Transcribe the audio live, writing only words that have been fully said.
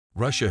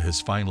Russia has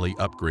finally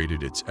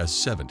upgraded its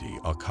S-70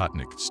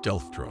 Okhotnik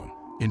stealth drone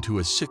into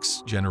a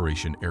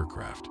 6th-generation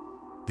aircraft.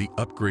 The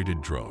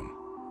upgraded drone,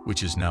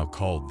 which is now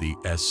called the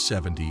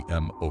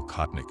S-70M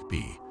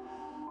Okhotnik-B,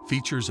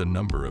 features a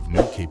number of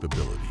new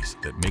capabilities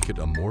that make it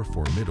a more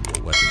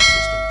formidable weapon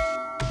system.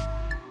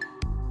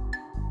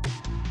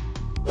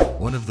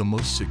 One of the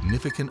most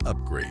significant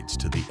upgrades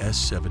to the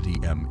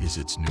S-70M is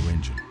its new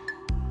engine.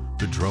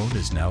 The drone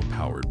is now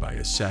powered by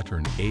a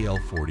Saturn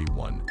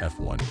AL-41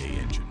 F1A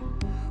engine,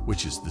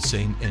 which is the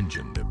same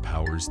engine that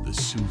powers the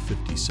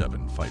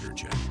Su-57 fighter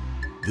jet.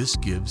 This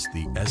gives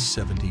the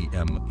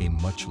S-70M a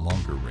much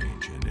longer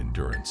range and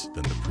endurance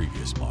than the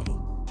previous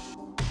model.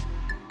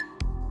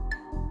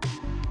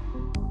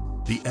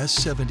 The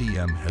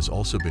S-70M has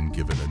also been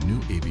given a new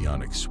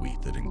avionics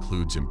suite that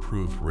includes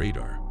improved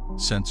radar,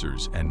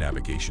 sensors, and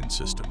navigation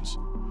systems.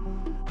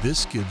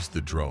 This gives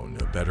the drone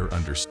a better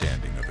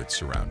understanding of its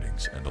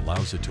surroundings and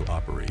allows it to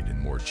operate in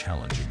more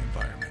challenging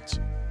environments.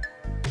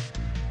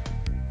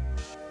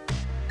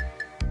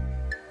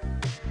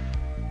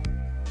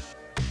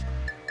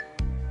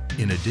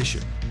 In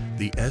addition,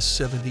 the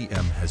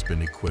S-70M has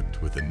been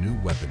equipped with a new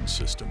weapons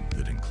system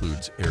that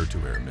includes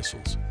air-to-air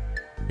missiles,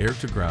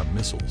 air-to-ground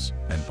missiles,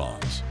 and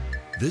bombs.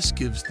 This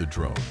gives the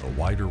drone a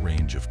wider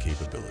range of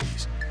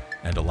capabilities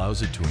and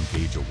allows it to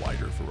engage a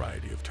wider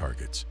variety of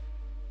targets.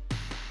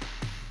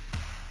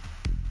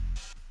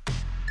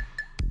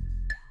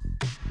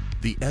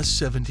 The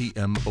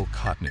S-70M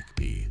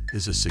Okhotnik-B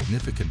is a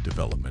significant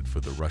development for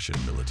the Russian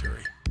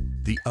military.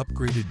 The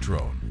upgraded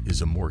drone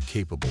is a more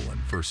capable and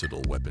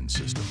versatile weapon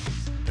system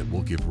that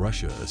will give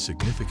Russia a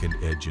significant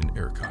edge in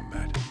air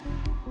combat.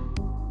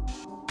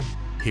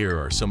 Here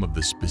are some of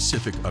the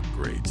specific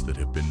upgrades that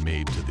have been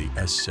made to the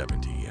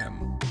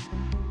S-70M.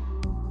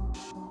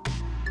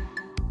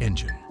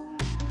 Engine.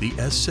 The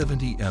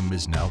S-70M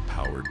is now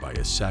powered by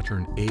a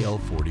Saturn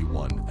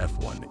AL-41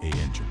 F1A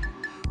engine,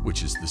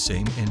 which is the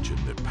same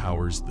engine that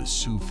powers the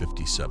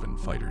Su-57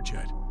 fighter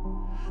jet.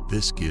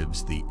 This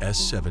gives the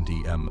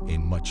S-70M a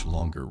much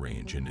longer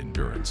range and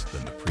endurance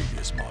than the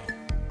previous model.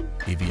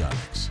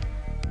 Avionics.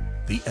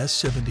 The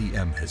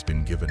S-70M has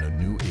been given a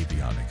new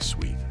avionics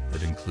suite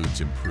that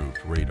includes improved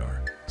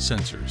radar,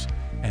 sensors,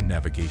 and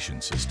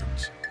navigation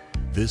systems.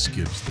 This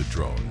gives the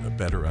drone a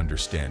better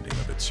understanding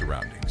of its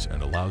surroundings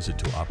and allows it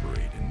to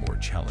operate in more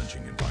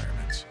challenging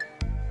environments.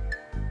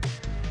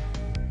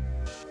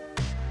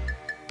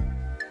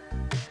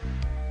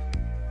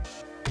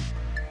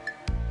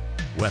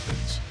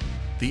 Weapons.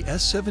 The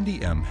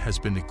S-70M has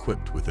been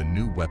equipped with a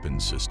new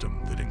weapons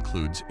system that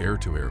includes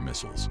air-to-air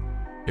missiles,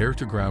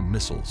 air-to-ground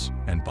missiles,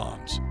 and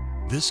bombs.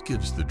 This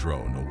gives the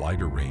drone a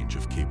wider range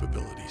of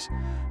capabilities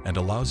and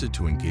allows it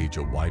to engage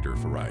a wider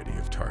variety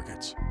of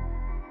targets.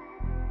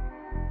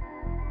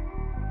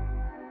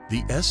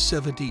 The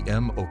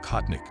S-70M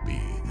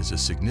Okhotnik-B is a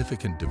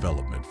significant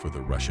development for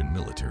the Russian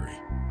military.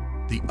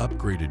 The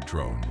upgraded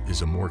drone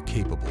is a more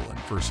capable and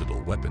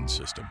versatile weapons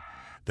system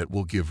that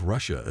will give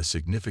Russia a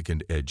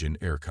significant edge in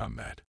air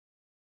combat.